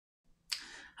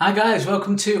Hi guys,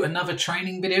 welcome to another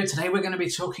training video. Today we're going to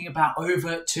be talking about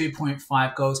over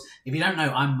 2.5 goals. If you don't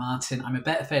know, I'm Martin. I'm a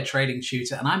Betfair trading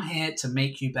tutor and I'm here to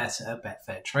make you better at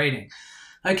Betfair trading.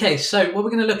 Okay, so what we're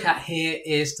going to look at here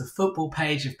is the football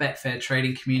page of Betfair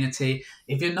Trading Community.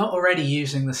 If you're not already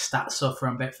using the stats software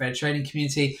on Betfair Trading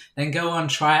Community, then go on,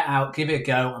 try it out, give it a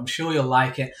go. I'm sure you'll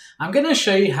like it. I'm going to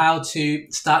show you how to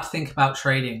start to think about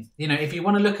trading. You know, if you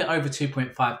want to look at over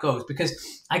 2.5 goals,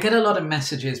 because I get a lot of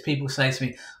messages. People say to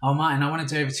me, oh, Martin, I want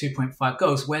to do over 2.5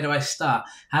 goals. Where do I start?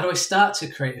 How do I start to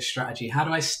create a strategy? How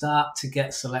do I start to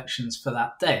get selections for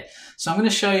that day? So I'm going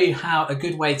to show you how a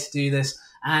good way to do this.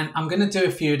 And I'm going to do a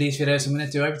few of these videos. I'm going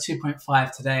to do over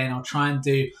 2.5 today, and I'll try and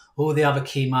do all the other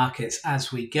key markets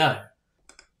as we go.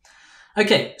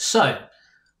 Okay, so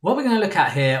what we're going to look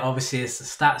at here, obviously, is the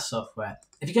stats software.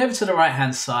 If you go over to the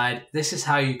right-hand side, this is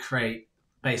how you create,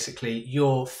 basically,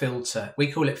 your filter.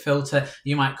 We call it filter.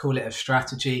 You might call it a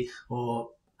strategy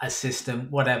or a system,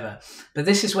 whatever. But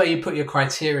this is where you put your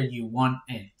criteria you want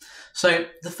in. So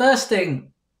the first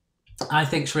thing I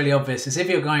think is really obvious is if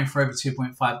you're going for over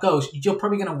 2.5 goals, you're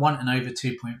probably going to want an over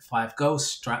 2.5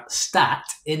 goals stat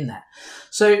in there.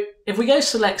 So if we go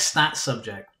select stat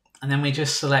subject and then we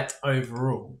just select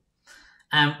overall,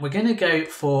 and we're going to go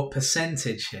for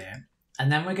percentage here,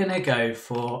 and then we're going to go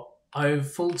for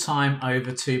full time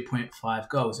over 2.5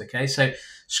 goals. Okay, so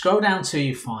scroll down till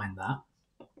you find that,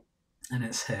 and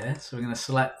it's here. So we're going to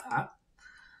select that.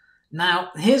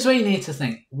 Now, here's where you need to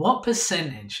think. What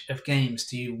percentage of games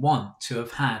do you want to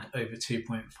have had over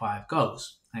 2.5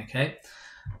 goals? Okay.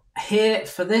 Here,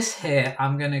 for this here,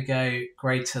 I'm going to go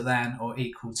greater than or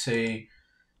equal to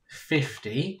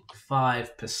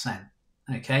 55%.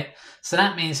 Okay. So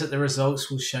that means that the results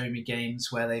will show me games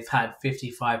where they've had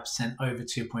 55% over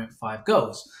 2.5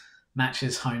 goals.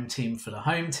 Matches home team for the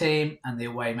home team and the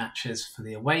away matches for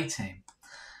the away team.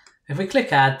 If we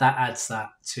click add, that adds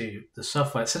that to the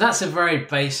software. So that's a very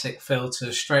basic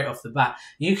filter straight off the bat.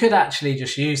 You could actually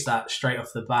just use that straight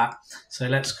off the bat. So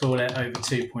let's call it over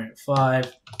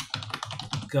 2.5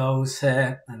 goals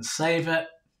here and save it.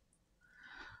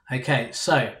 Okay,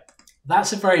 so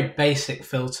that's a very basic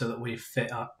filter that we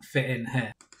fit in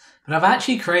here. But I've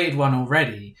actually created one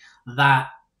already that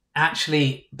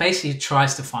actually basically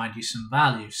tries to find you some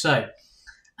value. So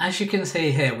as you can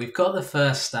see here, we've got the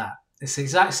first stat. It's the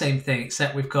exact same thing,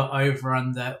 except we've got over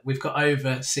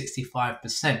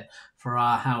 65% for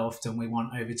our how often we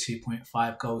want over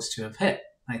 2.5 goals to have hit.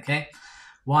 Okay,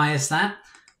 why is that?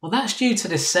 Well, that's due to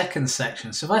this second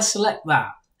section. So if I select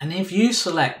that, and if you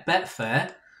select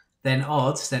Betfair, then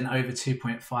odds, then over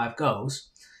 2.5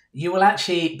 goals, you will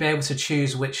actually be able to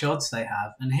choose which odds they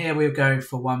have. And here we're going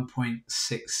for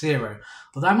 1.60.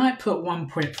 Although I might put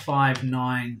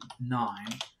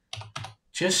 1.599.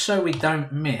 Just so we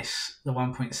don't miss the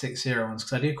 1.60 ones,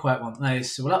 because I do quite want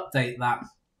those. So we'll update that.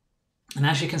 And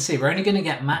as you can see, we're only going to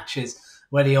get matches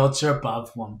where the odds are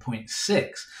above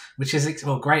 1.6, which is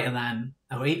greater than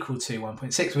or equal to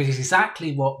 1.6, which is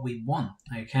exactly what we want,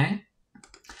 okay?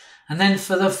 And then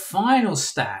for the final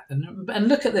stat, and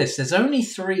look at this, there's only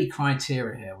 3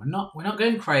 criteria here. We're not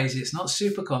going crazy. It's not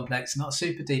super complex, not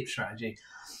super deep strategy.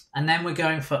 And then we're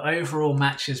going for overall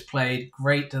matches played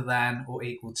greater than or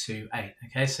equal to 8.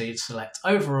 Okay, so you'd select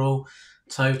overall,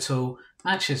 total,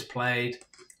 matches played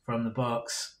from the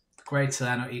box, greater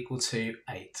than or equal to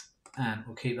 8. And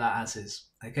we'll keep that as is.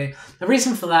 Okay, the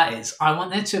reason for that is I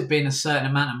want there to have been a certain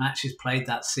amount of matches played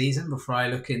that season before I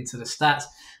look into the stats.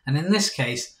 And in this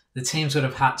case, the teams would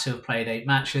have had to have played 8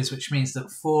 matches, which means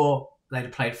that they'd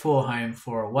have played 4 home,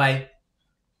 4 away.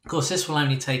 Of course, this will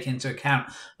only take into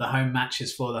account the home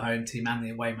matches for the home team and the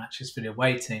away matches for the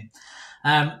away team.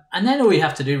 And then all you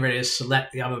have to do really is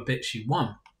select the other bits you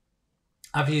want.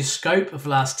 I've used scope of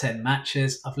last 10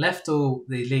 matches. I've left all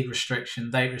the league restriction,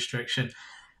 date restriction,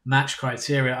 match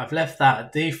criteria. I've left that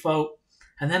at default.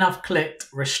 And then I've clicked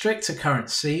restrict to current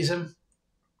season.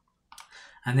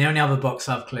 And the only other box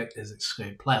I've clicked is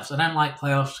exclude playoffs. I don't like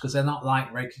playoffs because they're not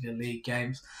like regular league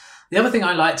games. The other thing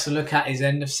I like to look at is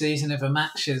end of season. If a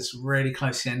match is really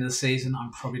close to the end of the season,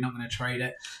 I'm probably not going to trade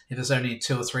it. If there's only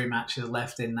 2 or 3 matches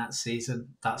left in that season,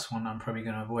 that's one I'm probably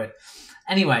going to avoid.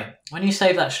 Anyway, when you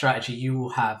save that strategy, you will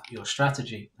have your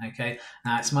strategy. Okay.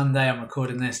 Now it's Monday. I'm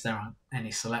recording this. There aren't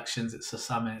any selections. It's the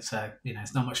summer. So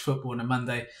it's not much football on a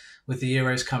Monday with the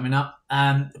Euros coming up.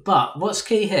 But what's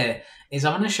key here is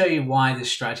I want to show you why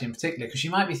this strategy in particular, because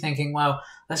you might be thinking, well,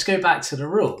 let's go back to the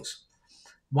rules.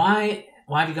 Why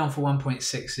have you gone for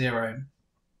 1.60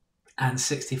 and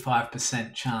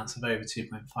 65% chance of over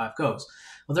 2.5 goals?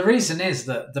 Well, the reason is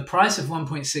that the price of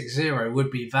 1.60 would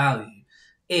be value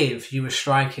if you were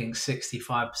striking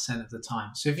 65% of the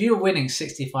time. So if you were winning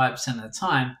 65% of the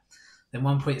time, then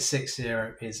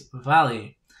 1.60 is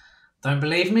value. Don't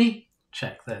believe me?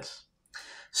 Check this.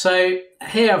 So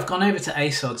here I've gone over to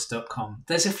aceodds.com.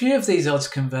 There's a few of these odds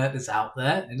converters out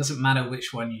there. It doesn't matter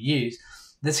which one you use.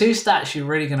 The two stats you're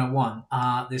really going to want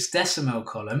are this decimal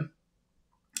column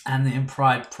and the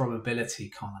implied probability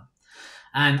column.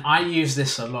 And I use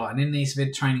this a lot. And in these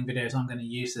training videos, I'm going to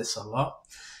use this a lot.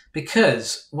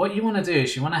 Because what you want to do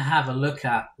is you want to have a look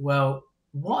at, well,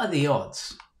 what are the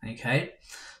odds? Okay.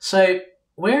 So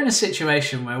we're in a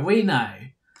situation where we know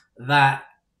that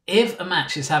if a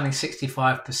match is having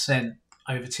 65%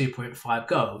 over 2.5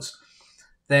 goals,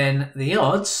 then the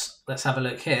odds, let's have a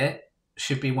look here,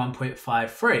 should be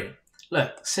 1.53.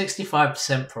 Look,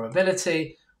 65%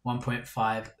 probability,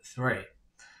 1.53.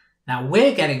 Now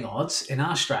we're getting odds in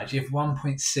our strategy of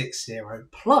 1.60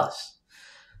 plus.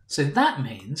 So that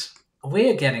means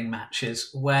we're getting matches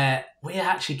where we're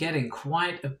actually getting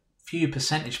quite a few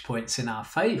percentage points in our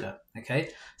favour. Okay,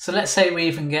 so let's say we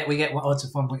get odds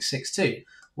of 1.62.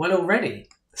 Well, already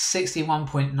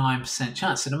 61.9%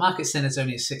 chance. So the market said there's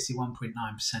only a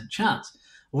 61.9% chance.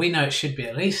 We know it should be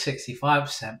at least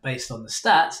 65% based on the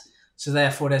stats. So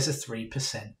therefore, there's a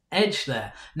 3% edge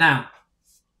there. Now,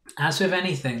 as with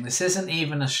anything, this isn't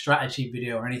even a strategy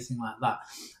video or anything like that.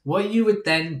 What you would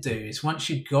then do is once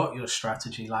you've got your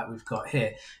strategy like we've got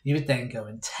here, you would then go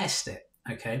and test it.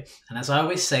 Okay, and as I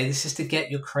always say, this is to get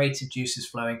your creative juices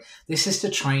flowing. This is to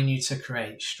train you to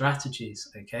create strategies.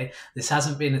 Okay, this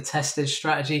hasn't been a tested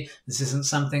strategy. This isn't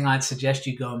something I'd suggest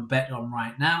you go and bet on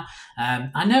right now.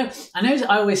 I know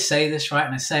I always say this, right,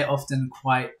 and I say it often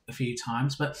quite a few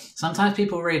times, but sometimes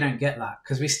people really don't get that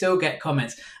because we still get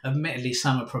comments. Admittedly,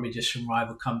 some are probably just from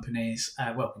rival companies.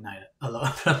 Well, we know a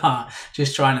lot of them are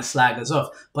just trying to slag us off,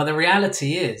 but the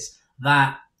reality is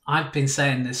that I've been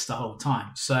saying this the whole time.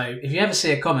 So if you ever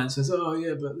see a comment that says, oh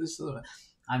yeah, but this,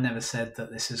 I've never said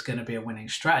that this is going to be a winning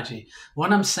strategy.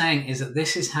 What I'm saying is that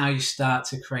this is how you start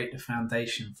to create the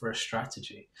foundation for a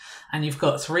strategy. And you've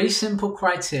got 3 simple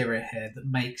criteria here that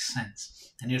make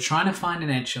sense. And you're trying to find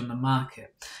an edge on the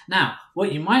market. Now,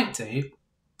 what you might do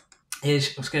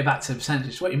is, let's go back to the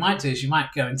percentage. What you might do is you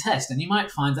might go and test and you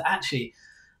might find that actually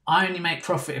I only make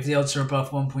profit if the odds are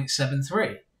above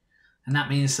 1.73. And that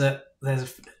means that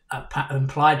there's an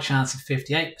implied chance of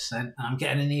 58%, and I'm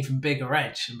getting an even bigger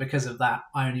edge. And because of that,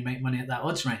 I only make money at that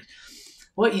odds range.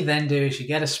 What you then do is you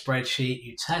get a spreadsheet,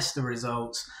 you test the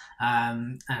results,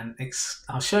 and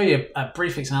I'll show you a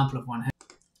brief example of one here.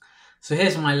 So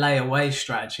here's my layaway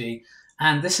strategy,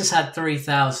 and this has had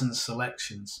 3,000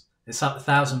 selections. It's up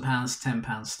 £1,000,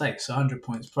 £10 stake, so 100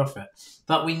 points profit.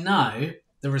 But we know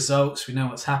the results, we know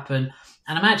what's happened,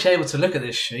 and I'm actually able to look at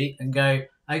this sheet and go,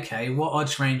 okay, what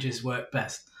odds ranges work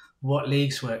best? What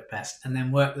leagues work best? And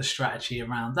then work the strategy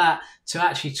around that to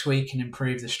actually tweak and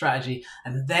improve the strategy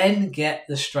and then get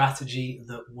the strategy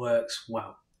that works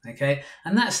well. Okay.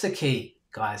 And that's the key,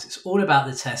 guys. It's all about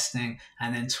the testing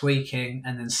and then tweaking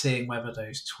and then seeing whether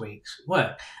those tweaks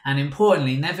work. And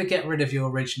importantly, never get rid of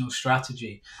your original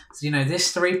strategy. So,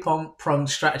 this 3-pronged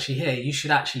strategy here, you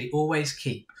should actually always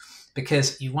keep,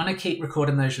 because you want to keep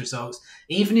recording those results.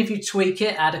 Even if you tweak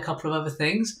it, add a couple of other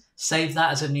things, save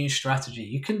that as a new strategy.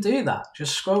 You can do that.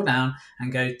 Just scroll down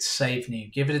and go to save new.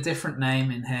 Give it a different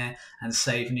name in here and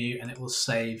save new, and it will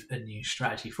save a new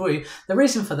strategy for you. The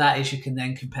reason for that is you can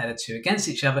then compare the two against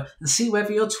each other and see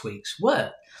whether your tweaks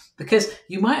work. Because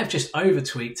you might have just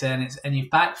over-tweaked it and you've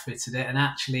backfitted it and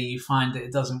actually you find that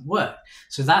it doesn't work.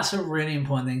 So that's a really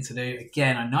important thing to do.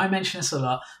 Again, I know I mention this a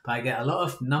lot, but I get a lot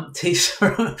of numpties,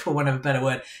 for want of a better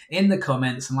word, in the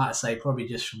comments. And like I say, probably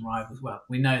just from rivals. Well,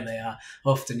 we know they are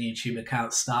often YouTube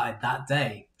accounts started that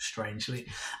day, strangely,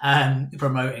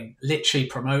 literally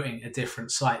promoting a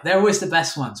different site. They're always the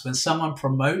best ones. When someone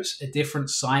promotes a different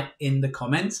site in the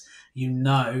comments,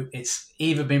 it's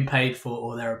either been paid for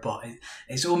or they're a bot.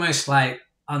 It's almost like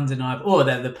undeniable, or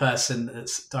they're the person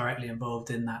that's directly involved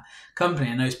in that company,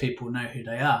 and those people know who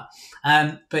they are.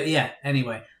 But yeah,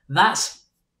 anyway, that's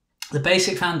the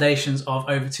basic foundations of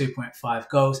over 2.5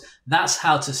 goals. That's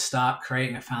how to start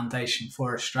creating a foundation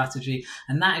for a strategy.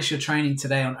 And that is your training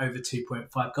today on over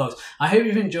 2.5 goals. I hope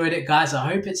you've enjoyed it, guys.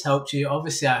 I hope it's helped you.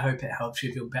 Obviously, I hope it helps you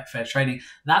with your Betfair training.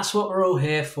 That's what we're all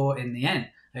here for in the end.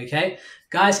 Okay,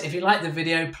 guys, if you like the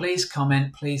video, please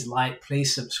comment, please like,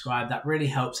 please subscribe. That really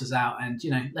helps us out. And,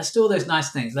 let's do all those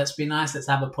nice things. Let's be nice. Let's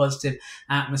have a positive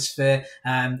atmosphere.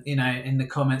 In the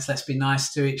comments, let's be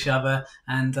nice to each other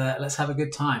and let's have a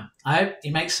good time. I hope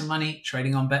you make some money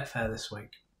trading on Betfair this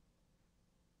week.